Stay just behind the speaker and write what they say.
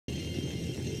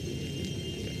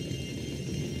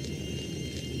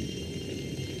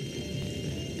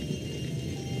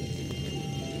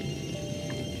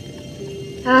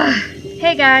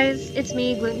Hey guys, it's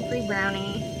me, Gluten-Free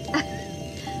Brownie.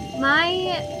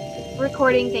 My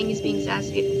recording thing is being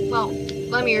sassy. Well,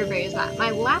 let me rephrase that.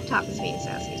 My laptop is being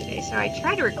sassy today, so I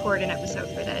tried to record an episode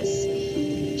for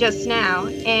this just now,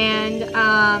 and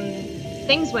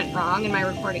things went wrong and my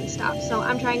recording stopped, so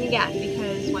I'm trying again,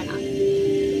 because why not?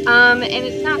 And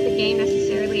it's not the game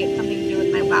necessarily, it's something to do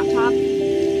with my laptop.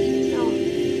 So,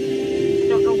 I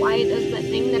don't know why it does that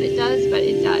thing that it does, but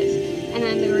it does. And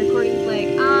then the recording's like,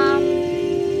 I'm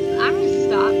gonna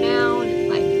stop now, and it's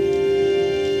like,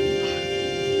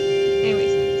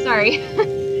 anyways, sorry,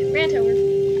 rant over.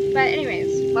 But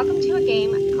anyways, welcome to a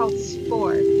game called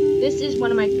Spore. This is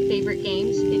one of my favorite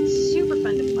games. It's super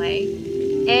fun to play,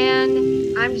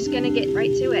 and I'm just gonna get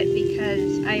right to it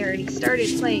because I already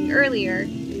started playing earlier,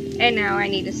 and now I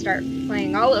need to start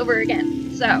playing all over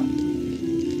again. So,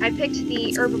 I picked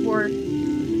the herbivore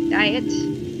diet.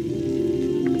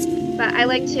 But I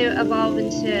like to evolve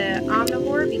into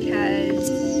omnivore because,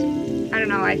 I don't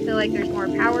know, I feel like there's more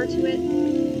power to it.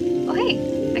 Oh hey,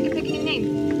 I can pick a new name.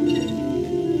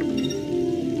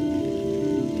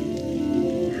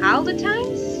 How the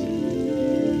times?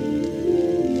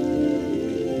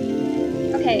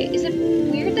 Okay, is it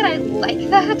weird that I like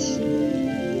that?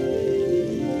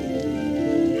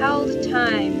 How the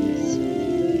times.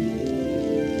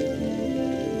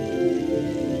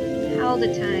 How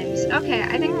the times. Okay,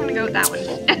 I think I'm gonna go with that one.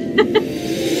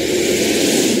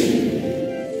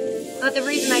 But the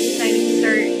reason I decided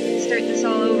to start this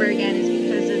all over again is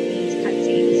because of these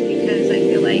cutscenes, because I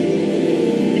feel like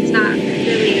it's not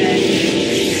really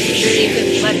a good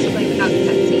Let's Play without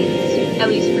cutscenes, at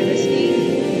least for this game.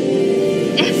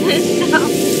 So,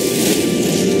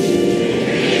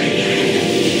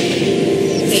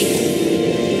 space.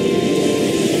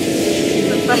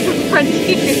 The final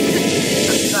frontier.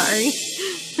 I'm sorry.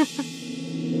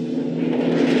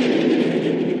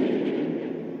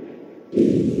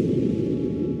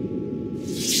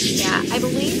 Yeah, I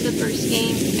believe the first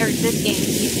game, or this game,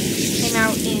 excuse me, came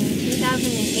out in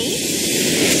 2008?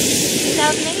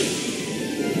 2008?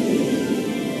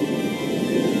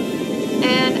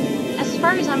 And as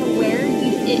far as I'm aware,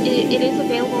 it is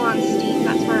available on Steam.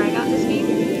 That's where I got this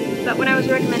game. But when I was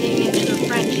recommending it to a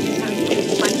friend, she was having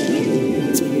trouble finding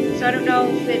it. So I don't know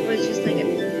if it was just like a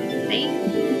thing,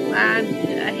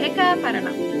 a hiccup, I don't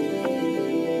know.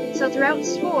 So throughout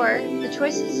Spore, the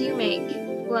choices you make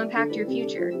will impact your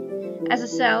future. As a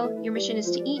cell, your mission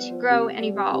is to eat, grow, and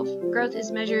evolve. Growth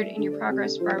is measured in your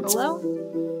progress bar below.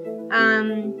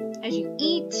 As you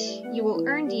eat, you will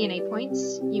earn DNA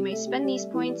points. You may spend these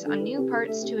points on new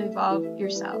parts to evolve your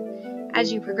cell.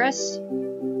 As you progress,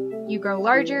 you grow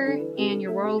larger, and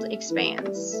your world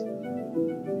expands.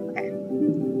 Okay.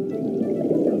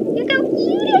 Look how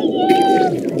cute I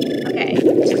am! Okay.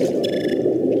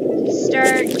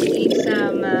 Start eating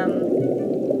some,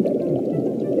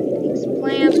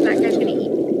 plants. That guy's gonna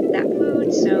eat that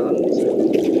food, so I'm just...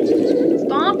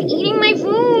 Stop eating my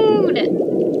food!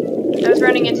 I was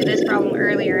running into this problem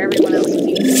earlier. Everyone else was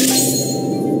eating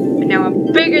it. But now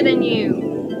I'm bigger than you!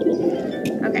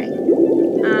 Okay.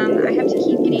 I have to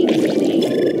keep getting DNA.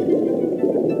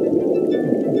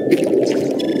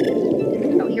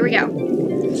 Oh, here we go.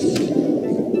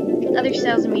 Other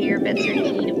cells and meteor bits are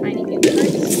key to finding new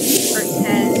parts. Parts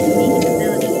has unique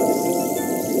abilities.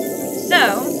 So,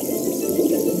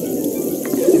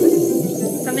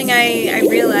 something I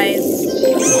realized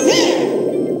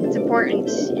it's important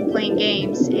in playing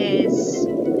games is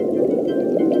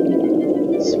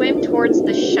swim towards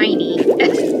the shiny.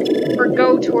 Or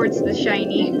go towards the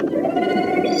shiny.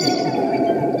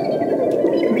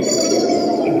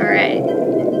 Alright.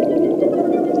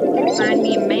 Find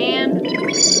me a man.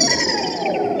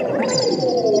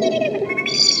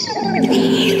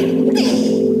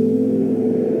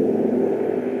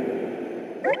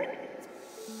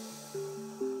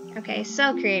 Okay,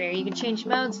 cell creator. You can change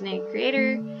modes in any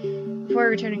creator. Before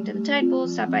returning to the tide pool,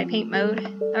 stop by paint mode.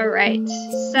 Alright,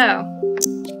 so.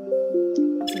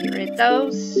 Get rid of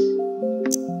those.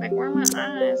 Like, where are my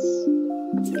eyes?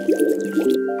 I'm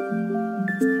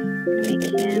gonna make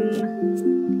him.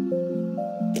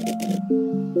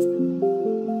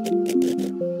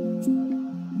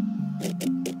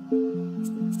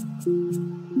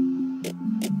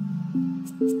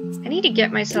 I need to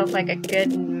get myself like a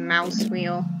good mouse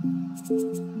wheel.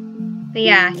 But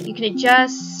yeah, you can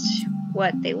adjust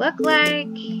what they look like.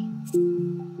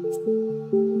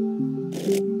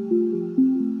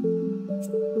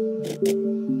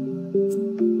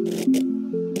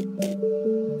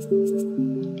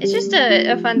 It's just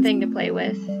a fun thing to play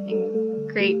with in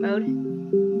create mode.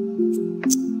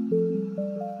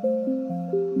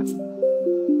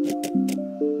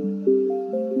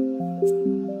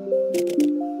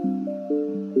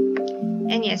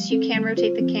 And yes, you can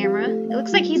rotate the camera. It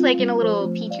looks like he's like in a little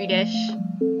petri dish.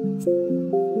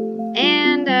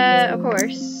 And, of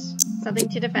course, something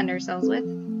to defend ourselves with.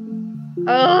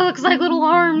 Oh, looks like little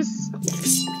arms!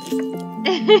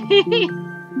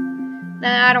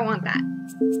 Nah, I don't want that.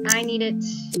 I need it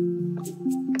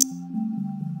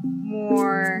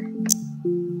more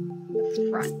the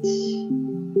front.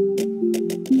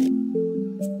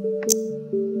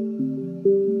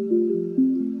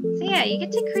 So yeah, you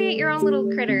get to create your own little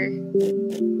critter.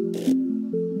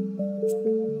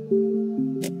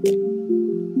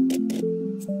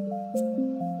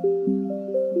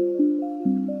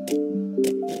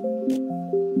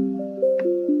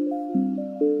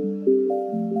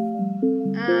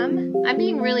 I'm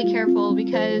being really careful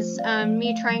because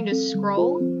me trying to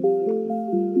scroll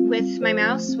with my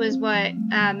mouse was what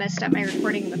messed up my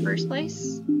recording in the first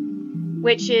place,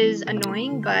 which is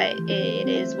annoying, but it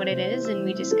is what it is, and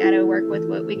we just gotta work with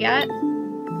what we got.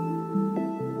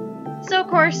 So of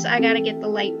course I gotta get the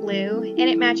light blue, and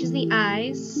it matches the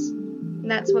eyes, and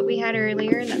that's what we had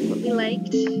earlier, and that's what we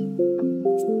liked.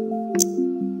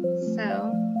 So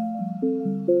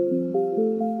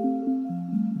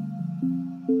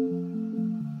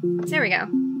there we go.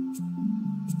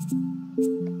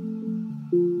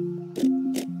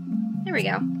 There we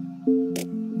go.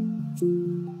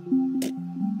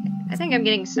 I think I'm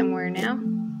getting somewhere now.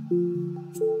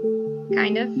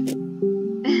 Kind of.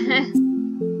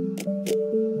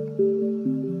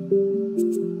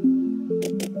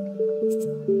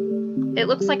 It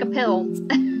looks like a pill.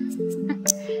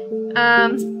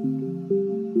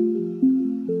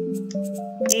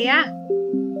 Yeah.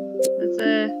 That's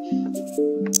a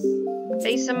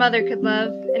face a mother could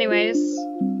love. Anyways.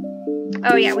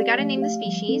 Oh yeah, we gotta name the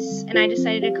species, and I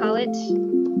decided to call it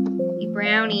a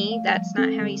brownie. That's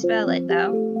not how you spell it,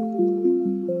 though.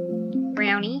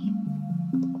 Brownie.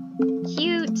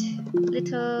 Cute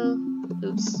little...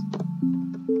 Oops.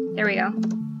 There we go.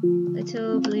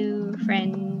 Little blue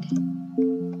friend.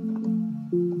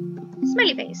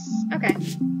 Smiley face. Okay.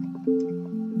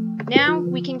 Now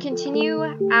we can continue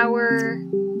our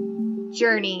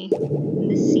journey in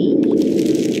the sea.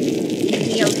 In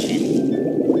the ocean.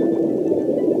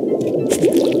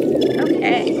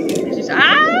 Okay. There's just...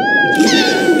 Ah!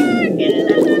 Get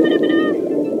it out.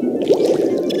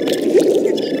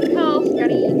 Gotta eat for health.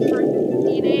 Gotta eat for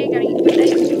DNA. Gotta eat for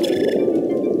eggs.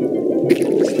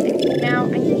 Now, I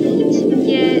need to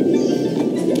get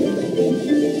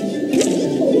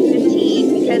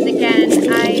 15, because again,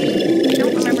 I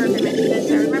don't remember if I mentioned this.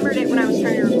 I remembered it when I was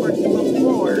trying to record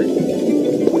before.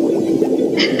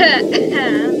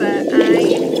 But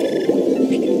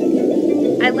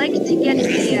I like to get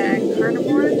the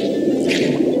carnivore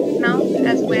mouth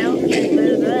as well.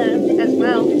 As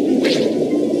well.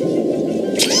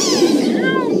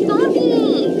 Ow,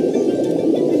 stoppies!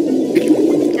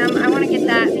 I want to get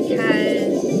that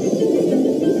because...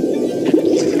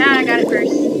 Ah, I got it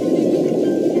first.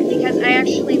 Because I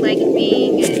actually like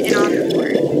being an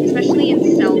omnivore, especially in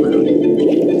cell mode.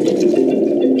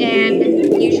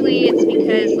 And usually it's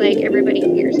because, like, everybody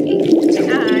hears me.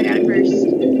 Ah, I got it first.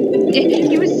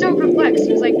 He was so perplexed.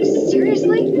 He was like,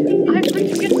 seriously? I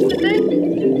freaking get the thing?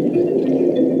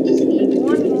 Just need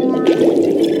one more.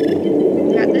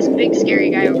 Got this big scary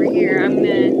guy over here. I'm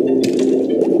gonna...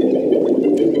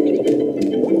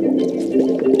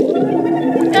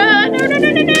 No, don't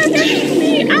eat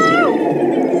me! Ow!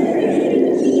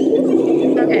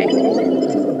 Okay.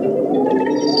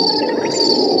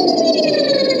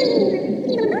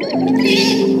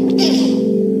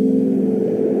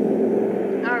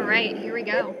 Alright, here we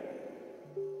go.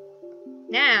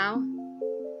 Now,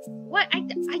 what? I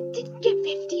didn't get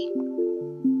 50.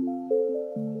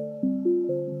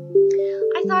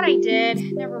 I thought I did.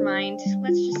 Never mind.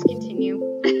 Let's just continue.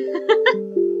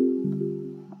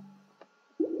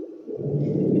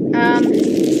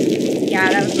 Yeah,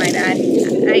 that was my bad.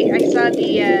 I saw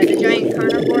the giant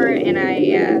carnivore and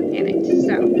I panicked,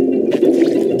 so.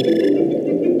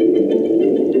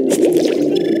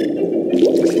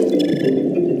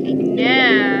 Okay,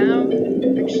 now,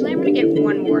 actually I'm gonna get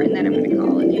one more and then I'm gonna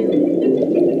call it new.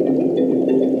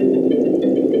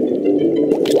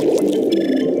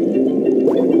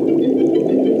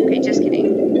 Okay, just kidding.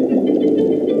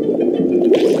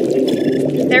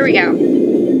 There we go.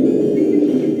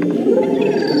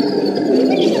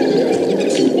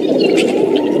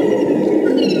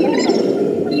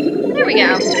 There we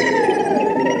go.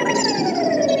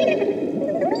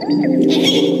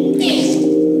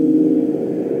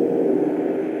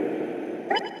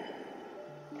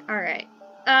 Alright.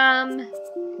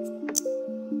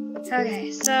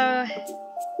 Okay, so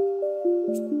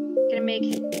gonna make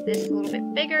this a little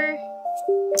bit bigger.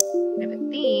 I'm gonna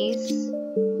put these to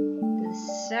the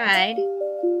side.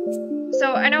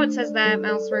 So I know it says that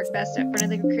mouse work best at front of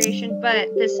the creation,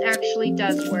 but this actually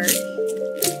does work.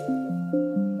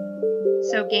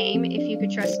 So game, if you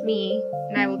could trust me,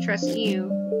 and I will trust you.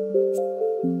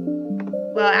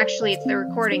 Well, actually, it's the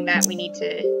recording that we need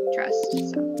to trust.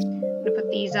 So I'm gonna put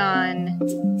these on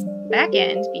back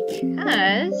end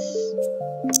because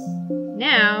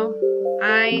now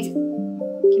I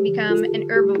can become an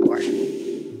herbivore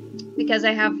because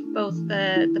I have both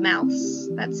the mouse.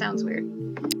 That sounds weird.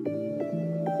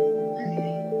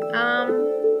 Okay.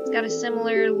 It's got a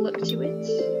similar look to it.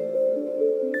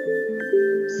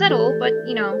 Subtle, but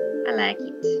you know, I like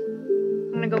it.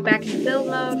 I'm gonna go back into build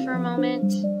mode for a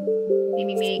moment.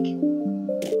 Maybe make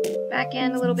back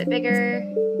end a little bit bigger.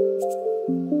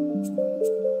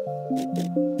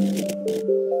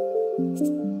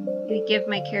 Maybe give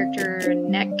my character a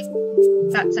neck.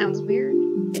 That sounds weird.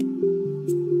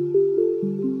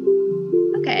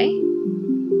 Okay.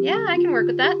 Yeah, I can work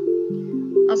with that.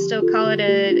 I'll still call it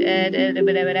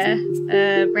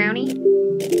a brownie.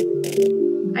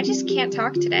 I just can't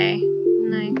talk today.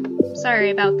 And I'm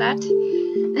sorry about that.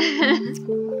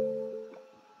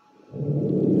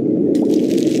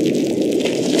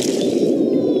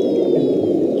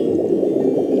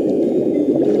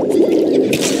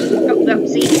 Oh,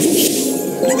 see?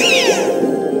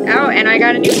 Oh, and I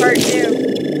got a new part too.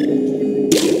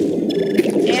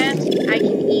 And I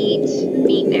can eat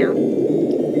meat now,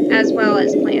 as well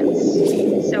as plants.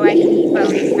 So I can eat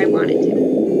both if I wanted to.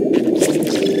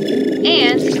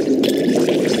 And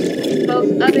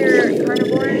both other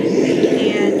carnivores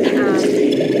and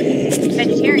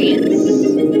vegetarians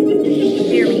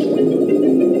fear me.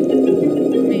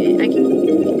 I can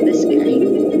eat this guy.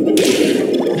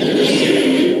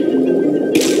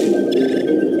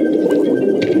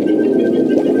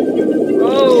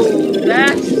 Oh,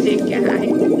 that's a big guy.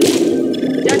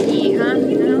 Ducky, huh?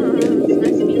 Oh, it's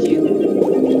nice to meet you.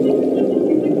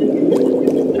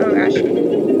 Oh gosh.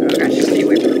 Oh gosh, stay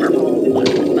away from the purple.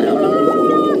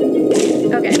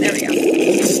 Okay, there we go.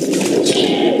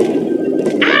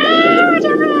 Ah,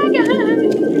 dragon!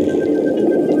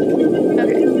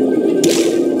 Okay.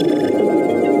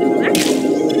 That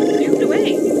zoomed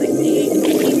away. Like the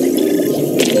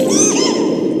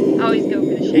always go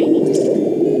for the shiny.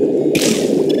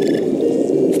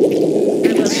 I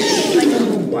love it. It's like a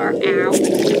little bar. Ow.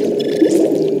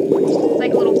 It's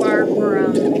like a little bar for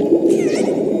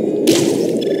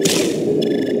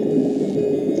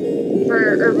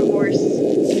herbivores.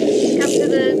 Come to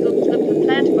the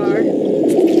plant bar.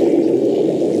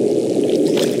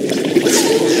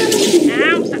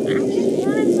 Ow! Stop. I just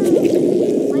wanted some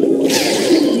plants.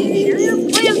 Share your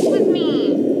plants with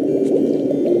me.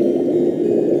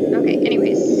 Okay,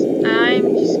 anyways.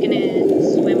 I'm just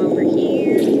gonna swim over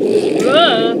here.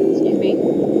 Excuse me.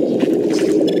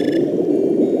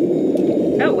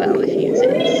 Oh well, if you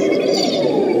insist.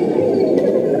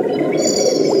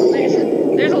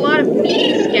 There's a lot of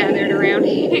meats gathered around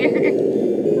here.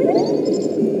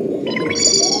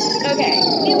 Okay,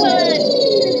 new one.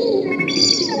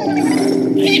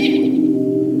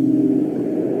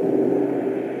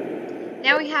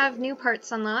 Now we have new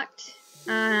parts unlocked.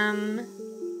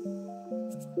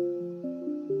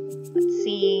 Let's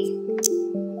see.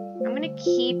 I'm gonna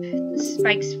keep the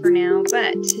spikes for now,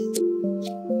 but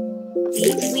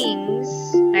these wings,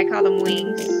 I call them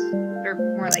wings, they're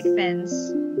more like fins.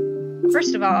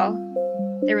 First of all,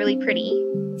 they're really pretty.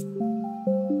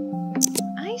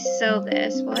 I sell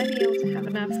this. Will I be able to have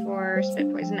enough for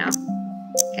spit poison? No.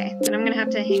 Okay, then I'm gonna have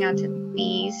to hang on to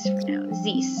these for now.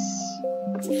 These.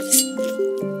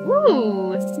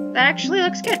 Ooh, that actually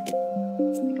looks good.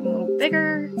 Make them a little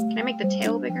bigger. Can I make the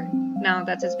tail bigger? No,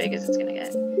 that's as big as it's gonna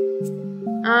get.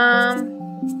 I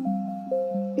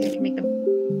can make the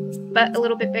butt a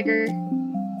little bit bigger.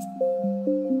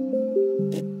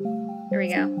 There we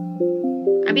go.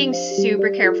 I'm being super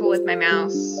careful with my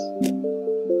mouse.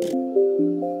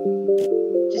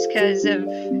 Just because of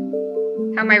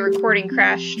how my recording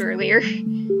crashed earlier.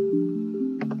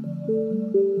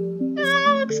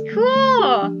 Oh, looks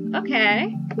cool!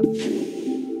 Okay.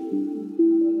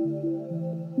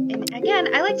 And again,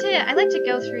 I like to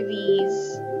go through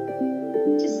these.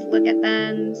 Just look at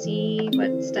them, see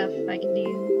what stuff I can do.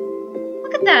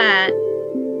 Look at that!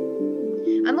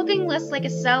 I'm looking less like a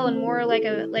cell and more like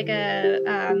a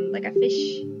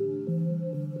fish.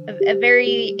 A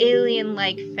very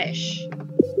alien-like fish.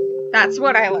 That's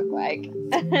what I look like.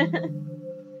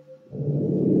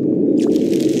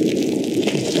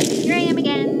 Here I am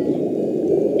again.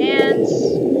 And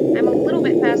I'm a little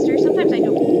bit faster. Sometimes I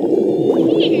don't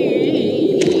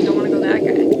want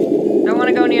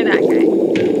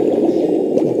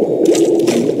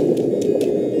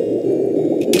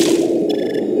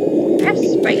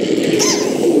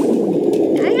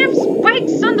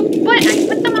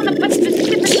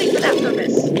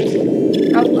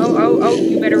Oh,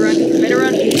 you better run. You better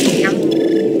run. Can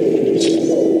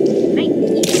I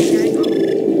eat this guy? Oh,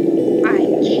 I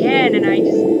can, and I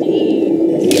just need...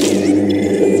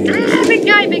 Ah, big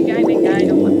guy, big guy, big guy.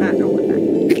 Don't want that, don't want that.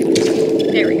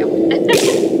 There we go.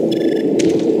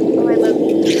 Oh, I love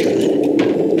these.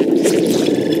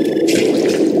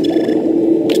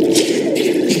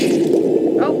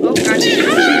 Oh, gosh. Ah!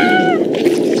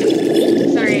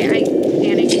 Sorry, I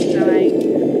panicked, so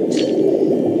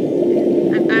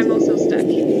I'm also stuck.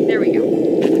 There we go.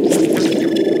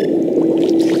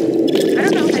 I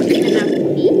don't know if I've eaten enough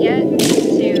meat yet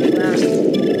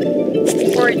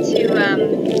for it to,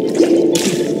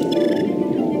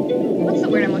 what's the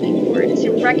word I'm looking for? To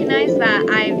recognize that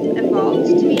I've evolved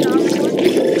to be an omnivore.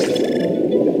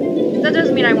 That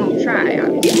doesn't mean I won't try,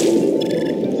 obviously.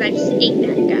 Because I just ate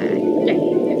that guy.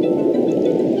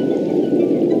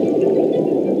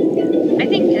 I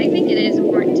think it is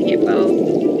important to get both.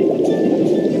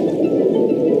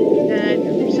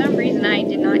 For some reason I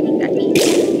did not eat that meat.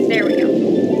 There we go.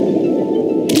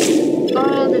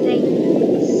 All the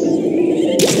things.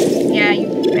 Yeah, you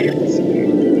better listen here.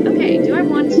 Okay, do I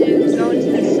want to go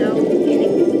into the cell?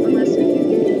 Unless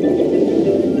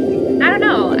I don't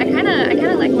know. I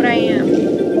kinda like what I am.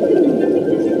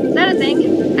 Is that a thing?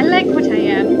 I like what I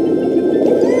am.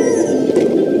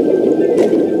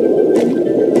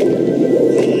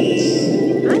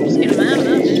 I'm just gonna mount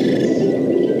up.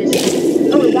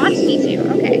 Oh, it wants me to.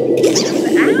 Okay.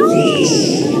 Ow!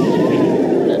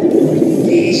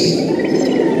 Hey,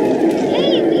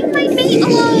 leave my mate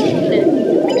alone!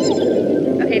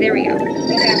 Okay, there we go.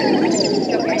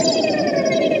 Okay.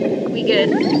 We good.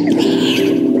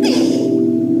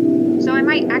 So I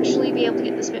might actually be able to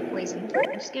get the spit poison,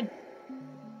 which is good.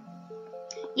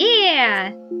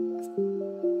 Yeah!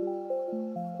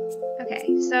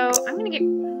 Okay, so I'm gonna get... I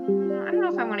don't know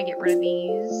if I want to get rid of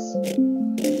these.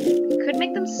 Could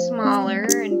make them smaller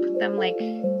and put them, like...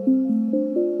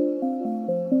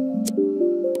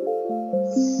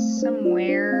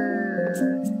 somewhere...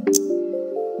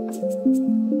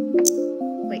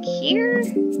 like here?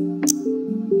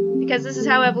 Because this is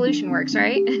how evolution works,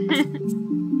 right?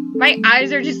 My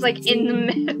eyes are just, like, in the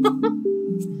middle.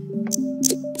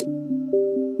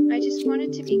 I just want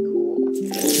it to be cool.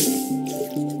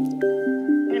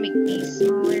 I'm gonna make these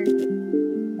smaller.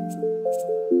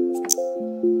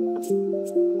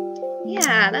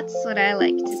 Yeah, that's what I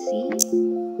like to see.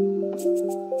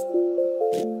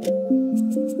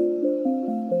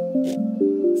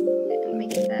 And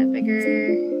make that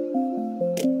bigger.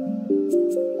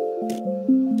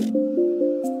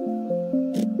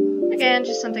 Again,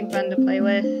 just something fun to play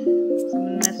with.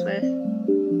 Something to mess with.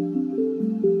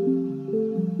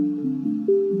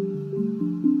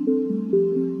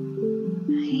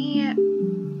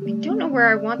 I don't know where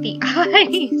I want the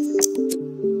eyes.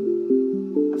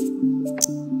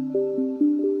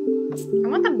 I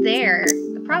want them there.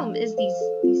 The problem is these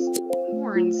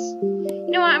horns. You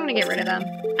know what? I'm gonna get rid of them.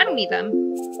 I don't need them.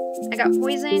 I got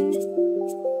poison,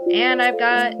 and I've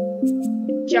got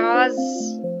jaws.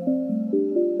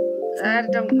 I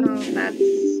don't know if that's...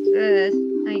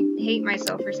 I hate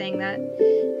myself for saying that.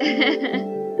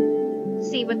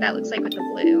 See what that looks like with the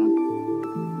blue.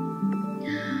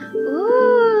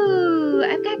 Ooh,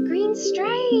 I've got green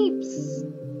stripes.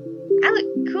 I look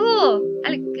cool. I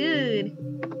look good.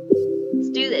 Let's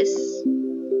do this.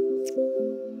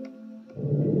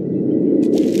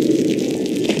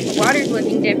 The water's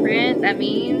looking different. That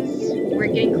means we're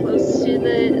getting close to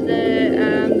the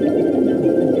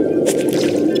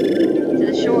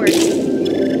shore.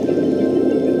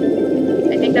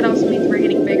 I think that also means we're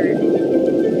getting bigger.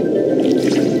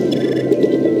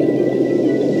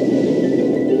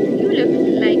 You look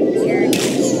like you're...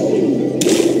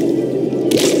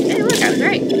 Hey, look, I was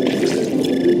right.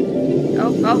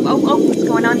 Oh, what's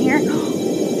going on here? I've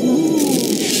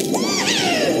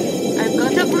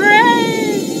got the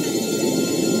bread!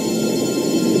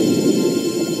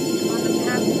 Come on, let's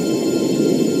have it.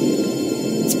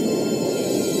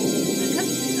 When it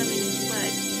comes to swimming in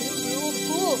mud, it's real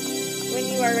cool when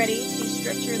you are ready to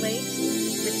stretch your legs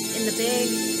in the big,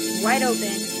 wide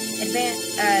open,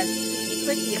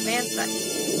 click the advance button.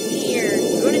 Here,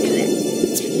 we're going to do that.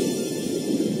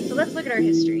 So let's look at our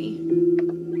history.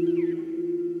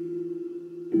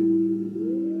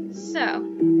 So,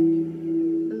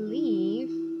 believe...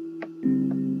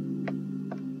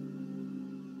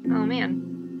 Oh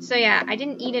man. So yeah, I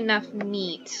didn't eat enough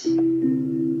meat.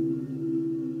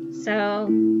 So,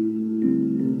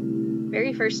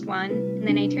 very first one, and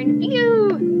then I turned blue!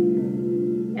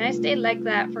 And I stayed like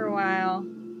that for a while.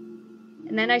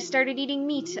 And then I started eating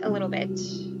meat a little bit.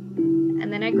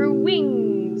 And then I grew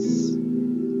wings.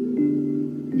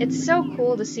 it's so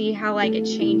cool to see how, like, it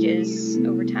changes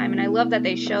over time, and I love that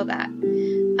they show that.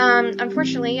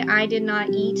 Unfortunately, I did not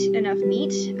eat enough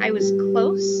meat. I was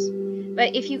close,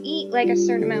 but if you eat, like, a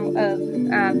certain amount of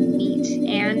meat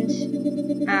and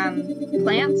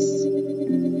plants,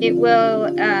 it will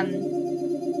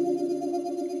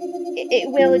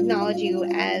acknowledge you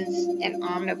as an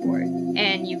omnivore,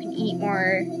 and you can eat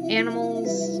more animals.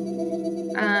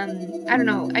 I don't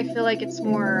know, I feel like it's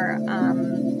more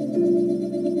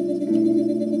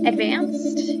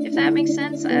advanced, if that makes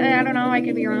sense. I don't know, I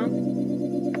could be wrong.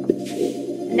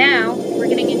 Now, we're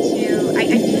getting into... I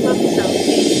do love the stealth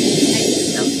stage. I think the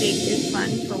stealth stage is fun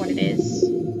for what it is.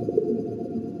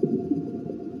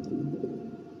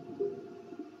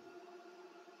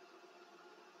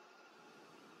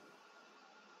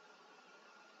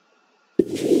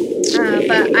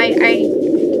 But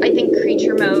I think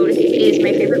creature mode is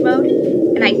my favorite mode,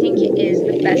 and I think it is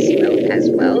the best mode as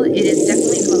well. It is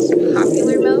definitely the most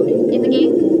popular mode in the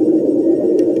game.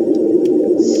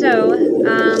 So,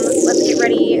 let's get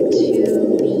ready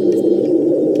to be...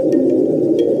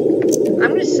 I'm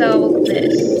gonna sell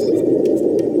this.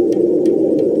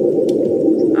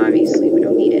 Obviously, we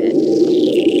don't need it.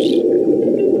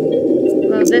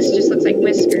 Well, this just looks like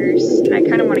whiskers, and I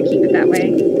kind of want to keep it that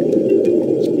way.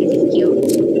 It's cute.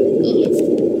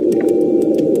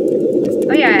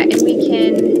 Oh yeah, and we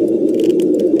can...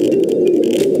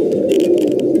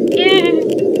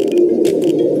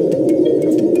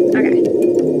 Okay.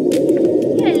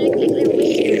 Yeah, look like little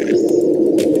whiskers.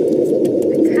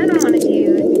 I kind of want to do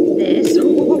this. Oh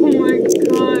my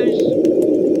gosh.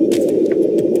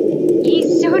 He's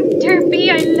so derpy,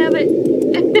 I love it.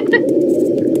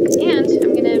 And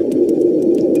I'm gonna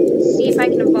see if I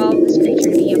can evolve this creature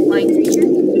to be a flying creature.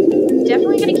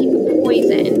 Definitely gonna keep the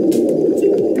poison.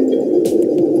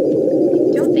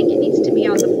 Don't think it needs to be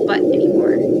on the butt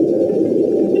anymore.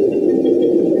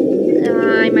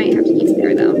 I might have to keep it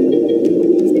there though.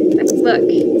 But look,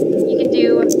 you can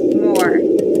do more.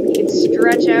 You can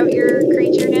stretch out your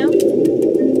creature now.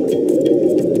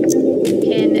 You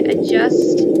can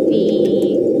adjust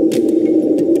the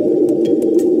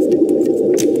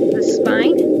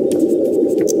spine.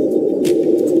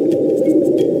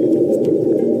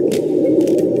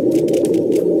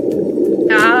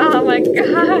 Oh my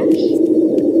gosh!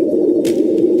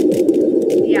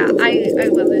 Yeah, I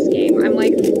love this game. I'm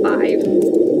like 5.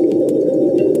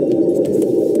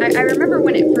 I remember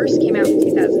when it first came out in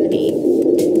 2008.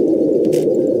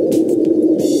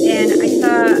 And I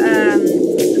saw a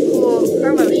cool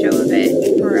promo show of it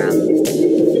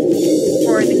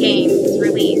for the game's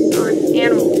release on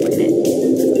Animal Planet.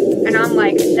 And I'm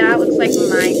like, that looks like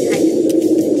my kind of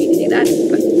need to do that.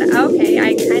 But okay,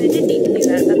 I kind of did need to do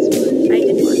that. That's what I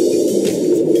did want.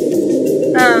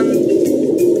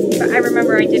 But I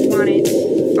remember I did want it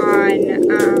on,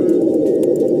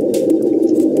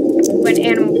 when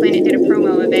Animal Planet did a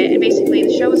promo of it, and basically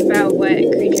the show was about what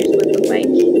creatures would look like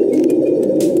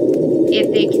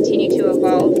if they continue to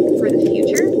evolve for the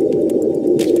future.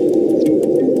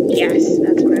 Yes,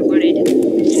 that's what I wanted.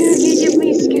 Yeah, get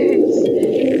whiskers.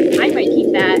 I might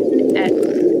keep that at,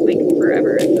 like,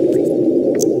 forever at some point.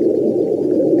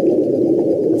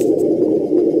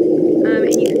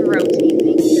 And you can rotate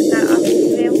things. Is that option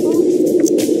available?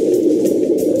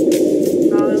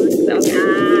 Oh, it looks so...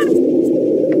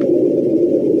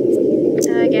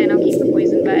 Again, I'll keep the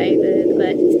poison by the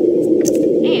butt.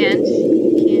 And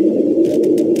you can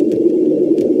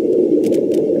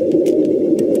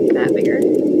make that bigger.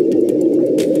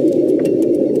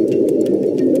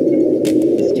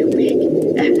 It's too big.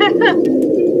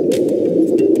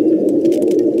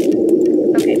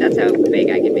 Okay, that's how big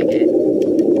I can make it.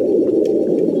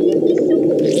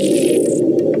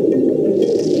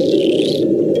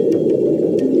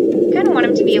 Kind of want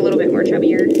him to be a little bit more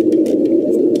chubbier.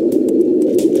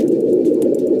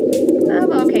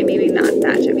 Okay, maybe not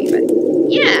that chubby, but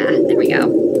yeah, there we go.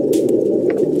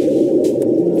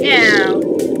 Now,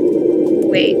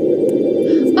 wait.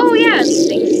 Oh yeah, these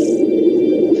things.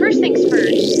 First things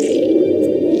first.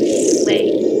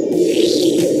 Legs.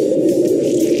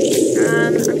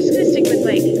 I'm just gonna stick with,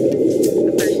 like,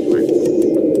 the first ones.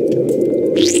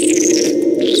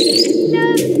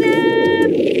 Love them!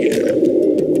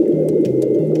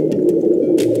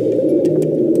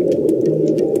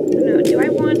 I don't know, do I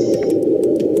want to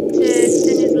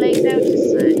thin his legs out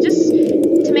just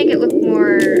to make it look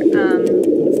more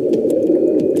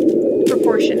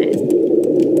proportionate?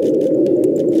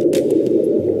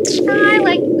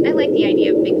 I like the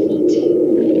idea of big feet.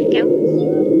 Goats.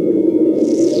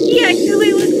 He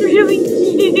actually looks really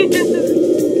cute.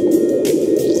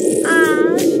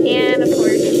 And of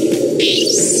course,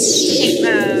 tank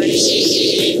mode.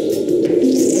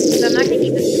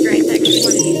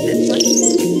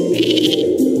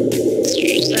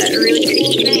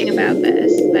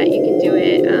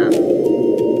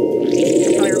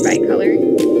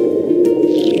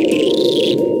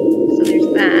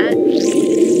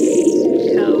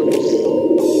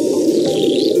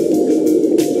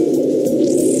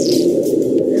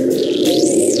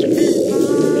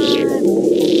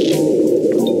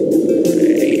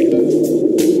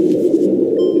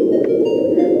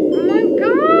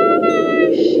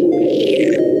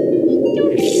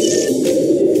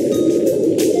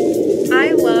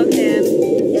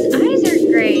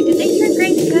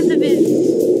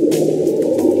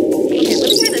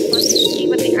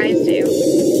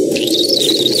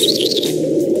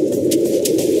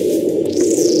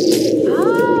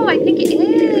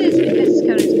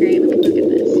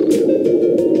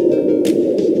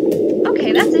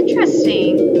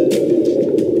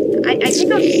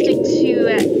 I'll just stick to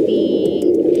the...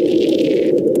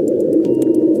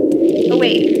 Oh,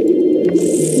 wait.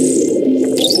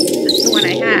 This is the one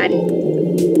I had.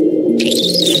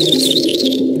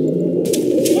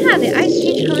 Yeah, the eyes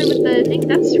change color with the thing.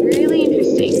 That's really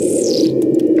interesting.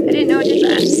 I didn't know it did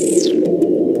that.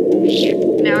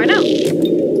 Now I know. I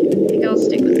think I'll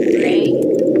stick with the gray.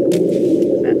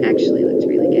 That actually looks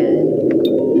really good.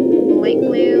 The light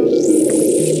blue.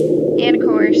 And of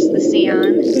course, the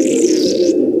cyan.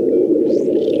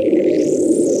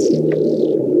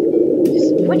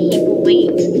 Just when he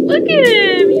blinks. Look at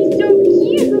him! He's so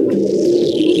cute!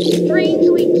 He's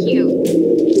strangely cute.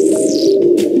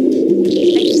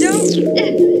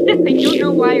 I don't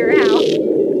know why or how.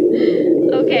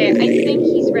 Okay, I think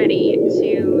he's ready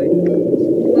to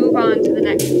move on to the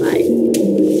next slide.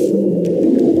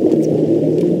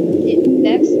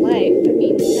 Next life, I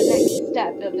mean the next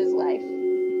step of his life.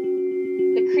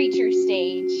 The creature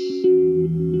stage.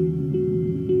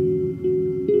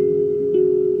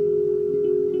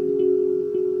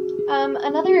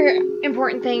 Another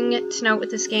important thing to note with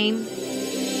this game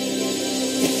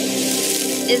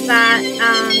is that,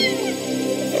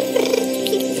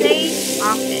 save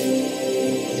often.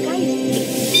 This guy is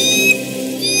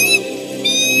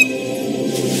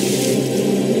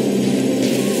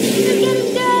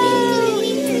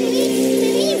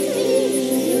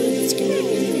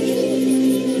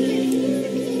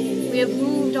we have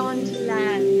moved on to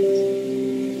land.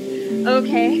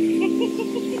 Okay.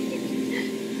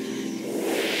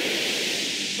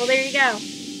 Well, there you go.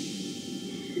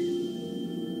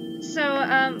 So,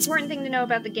 important thing to know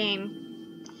about the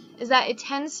game is that it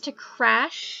tends to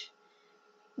crash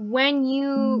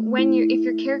if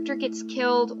your character gets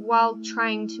killed while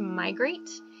trying to migrate.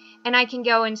 And I can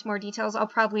go into more details. I'll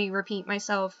probably repeat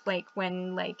myself, like,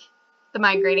 when, like, the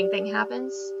migrating thing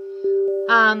happens.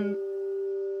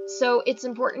 So it's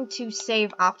important to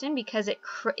save often because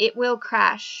it will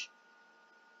crash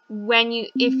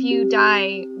if you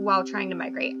die while trying to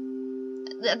migrate.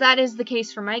 That is the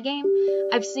case for my game.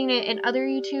 I've seen it in other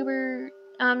YouTuber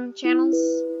channels.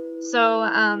 So,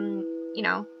 you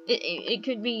know, it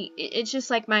could be, it's just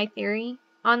like my theory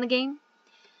on the game.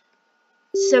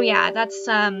 So yeah, that's,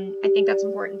 I think that's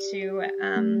important to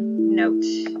note.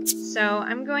 So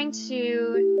I'm going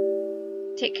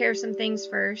to take care of some things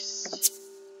first.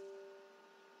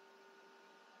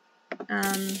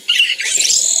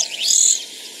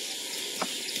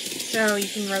 So you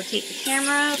can rotate the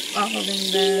camera while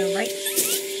holding the right.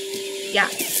 Yeah.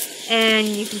 And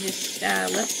you can just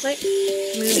left click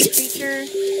to move the creature.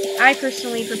 I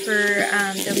personally prefer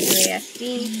WASD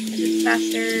because it's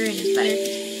faster and it's better.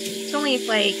 It's only if,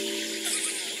 like,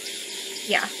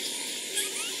 yeah.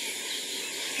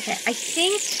 Okay, I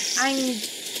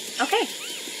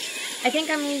think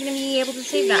I'm gonna be able to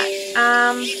save that.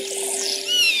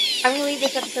 I'm gonna leave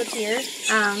this episode here,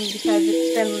 because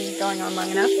it's been going on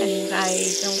long enough and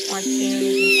I don't want to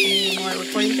do any more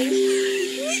recording things.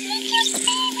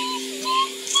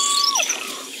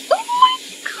 Oh my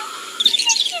god!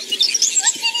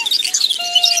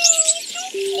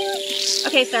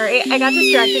 Okay, sorry, I got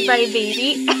distracted by a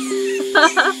baby.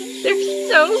 They're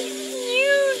so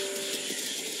cute!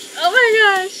 Oh my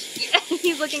gosh!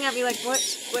 He's looking at me like,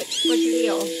 what's your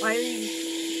deal? Why are you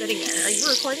sitting there? Are you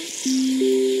recording?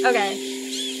 Okay.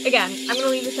 Again, I'm gonna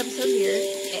leave this episode here.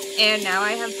 And now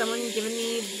I have someone giving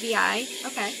me VI.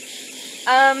 Okay.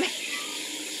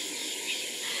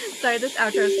 Sorry, this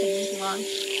outro is taking too long.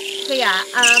 So yeah,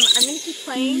 I'm gonna keep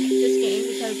playing this game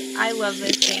because I love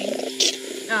this game.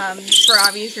 For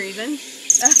obvious reasons.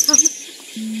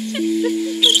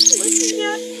 Looking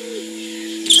at me.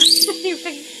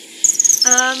 Anyway.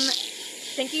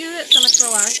 Thank you so much for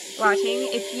watching.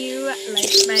 If you like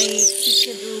my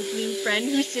cute little blue friend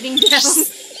who's sitting down,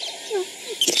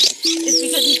 it's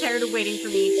because he's tired of waiting for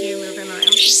me to move him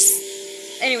around.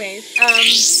 Anyways,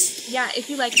 yeah, if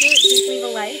you liked it, please leave a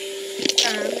like,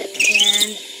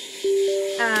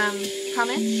 and,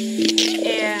 comment,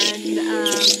 and,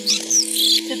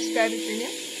 subscribe if you're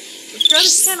new. Let's grow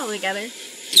this channel together.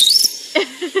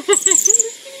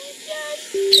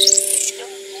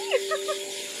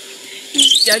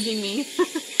 He's judging me.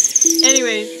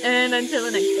 Anyways, and until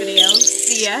the next video,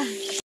 see ya.